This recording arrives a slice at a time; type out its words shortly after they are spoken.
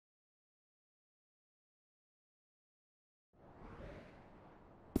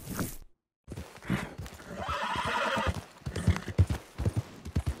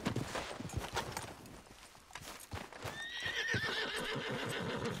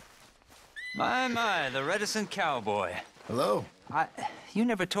My, the reticent cowboy. Hello? You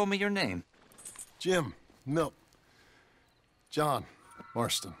never told me your name. Jim. No. John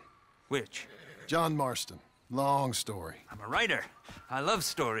Marston. Which? John Marston. Long story. I'm a writer. I love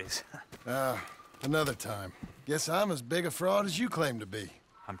stories. Another time. Guess I'm as big a fraud as you claim to be.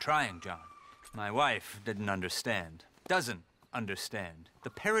 I'm trying, John. My wife didn't understand. Doesn't understand. The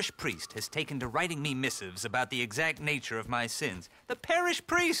parish priest has taken to writing me missives about the exact nature of my sins. The parish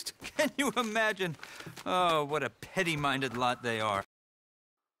priest! Can you imagine? Oh, what a petty-minded lot they are.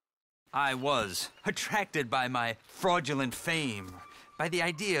 I was attracted by my fraudulent fame, by the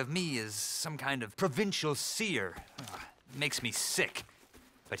idea of me as some kind of provincial seer. It makes me sick.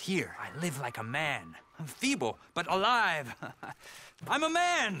 But here, I live like a man. I'm feeble, but alive. I'm a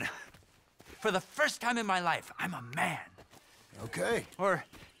man! For the first time in my life, I'm a man. Okay. Or,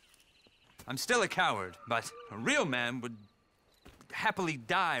 I'm still a coward, but a real man would happily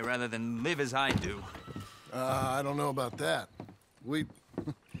die rather than live as I do. I don't know about that.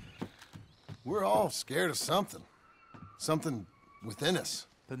 We're all scared of something. Something within us.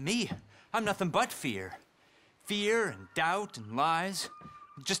 But me, I'm nothing but fear. Fear and doubt and lies.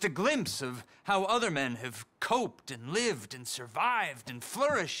 Just a glimpse of how other men have coped and lived and survived and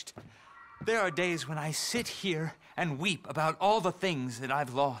flourished. There are days when I sit here and weep about all the things that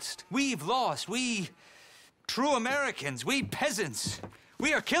I've lost. We've lost. We true Americans, we peasants.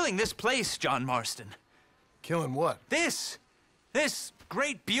 We are killing this place, John Marston. Killing what? This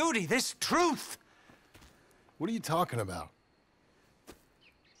great beauty, this truth. What are you talking about?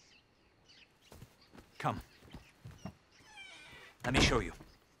 Come. Let me show you.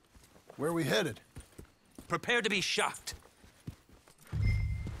 Where are we headed? Prepare to be shocked.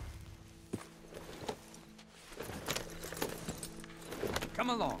 Come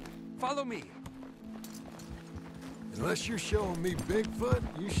along. Follow me. Unless you're showing me Bigfoot,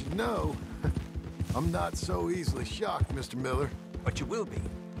 you should know. I'm not so easily shocked, Mr. Miller. But you will be.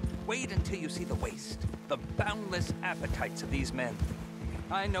 Wait until you see the waste, the boundless appetites of these men.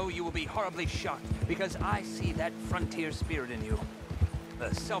 I know you will be horribly shocked because I see that frontier spirit in you.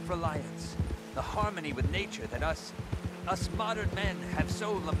 The self-reliance, the harmony with nature that us modern men have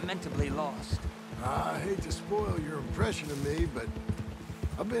so lamentably lost. I hate to spoil your impression of me, but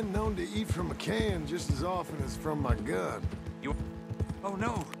I've been known to eat from a can just as often as from my gun. You... Oh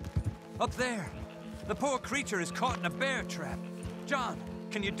no! Up there! The poor creature is caught in a bear trap. John,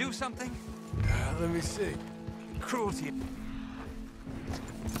 can you do something? Let me see. Cruelty.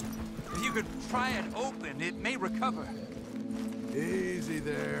 If you could pry it open, it may recover. Easy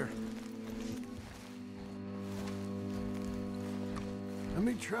there. Let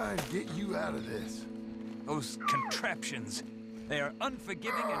me try and get you out of this. Those contraptions. They are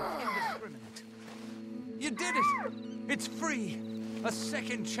unforgiving and indiscriminate. You did it! It's free. A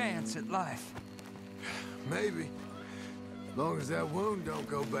second chance at life. Maybe. As long as that wound don't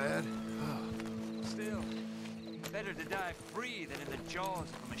go bad. Still, better to die free than in the jaws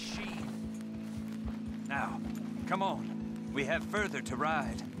of a machine. Now, come on. We have further to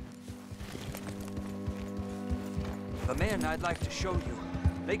ride. The men I'd like to show you,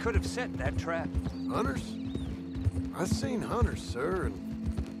 they could have set that trap. Hunters? I've seen hunters, sir,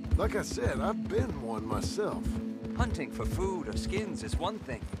 and like I said, I've been one myself. Hunting for food or skins is one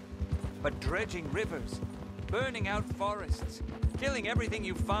thing, but dredging rivers, burning out forests, killing everything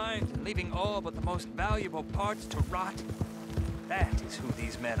you find, and leaving all but the most valuable parts to rot, that is who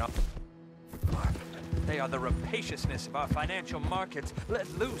these men are. They are the rapaciousness of our financial markets let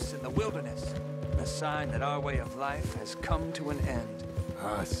loose in the wilderness, a sign that our way of life has come to an end.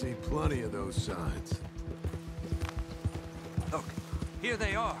 I see plenty of those signs. Look, here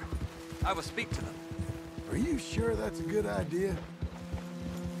they are. I will speak to them. Are you sure that's a good idea?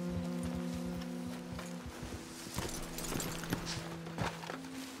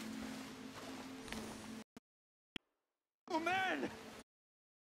 Oh, man!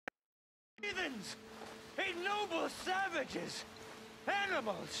 Heathens! Ignoble savages!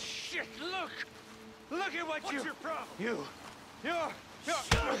 Animals! Shit, look! Look at what What's your problem? You're...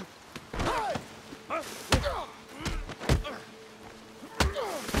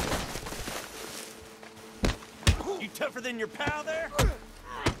 You tougher than your pal there?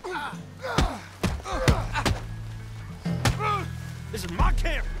 This is my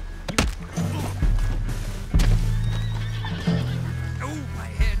camp! Oh, my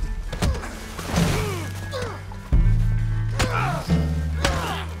head!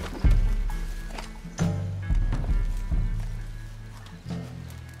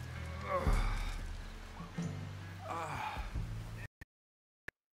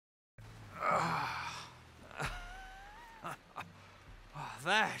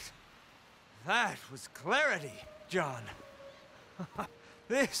 That was clarity, John.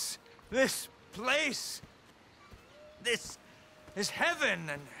 This place. This is heaven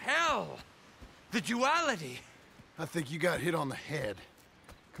and hell. The duality. I think you got hit on the head.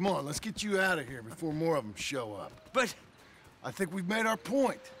 Come on, let's get you out of here before more of them show up. But... I think we've made our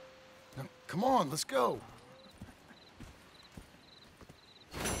point. Now, come on, let's go.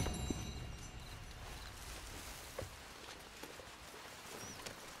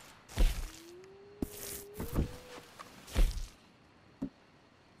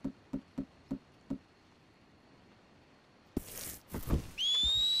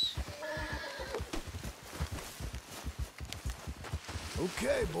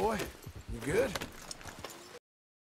 Okay, boy. You good?